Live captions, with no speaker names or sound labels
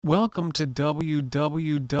Welcome to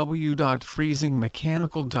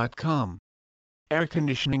www.freezingmechanical.com. Air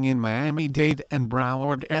conditioning in Miami-Dade and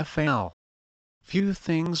Broward FL. Few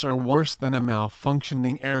things are worse than a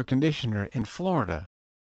malfunctioning air conditioner in Florida.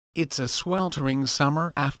 It's a sweltering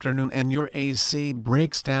summer afternoon and your AC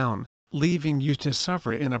breaks down, leaving you to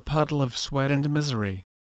suffer in a puddle of sweat and misery.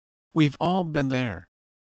 We've all been there.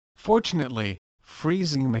 Fortunately,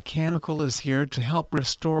 Freezing Mechanical is here to help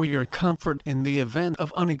restore your comfort in the event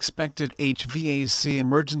of unexpected HVAC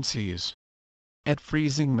emergencies. At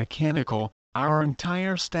Freezing Mechanical, our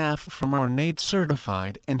entire staff, from our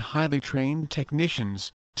NATE-certified and highly trained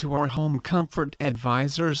technicians, to our home comfort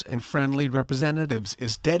advisors and friendly representatives,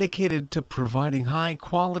 is dedicated to providing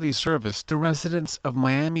high-quality service to residents of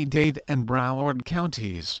Miami-Dade and Broward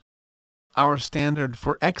counties. Our standard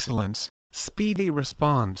for excellence, speedy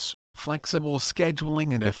response, flexible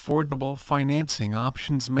scheduling and affordable financing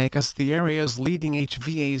options make us the area's leading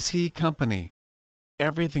HVAC company.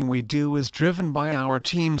 Everything we do is driven by our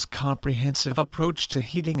team's comprehensive approach to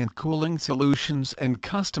heating and cooling solutions and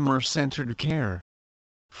customer-centered care.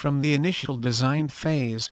 From the initial design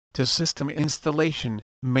phase, to system installation,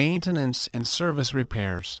 maintenance and service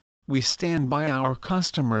repairs, we stand by our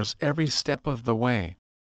customers every step of the way.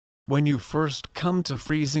 When you first come to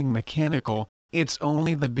Freezing Mechanical, it's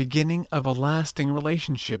only the beginning of a lasting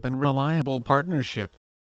relationship and reliable partnership.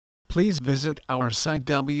 Please visit our site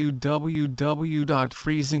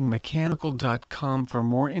www.freezingmechanical.com for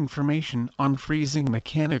more information on Freezing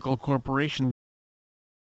Mechanical Corporation.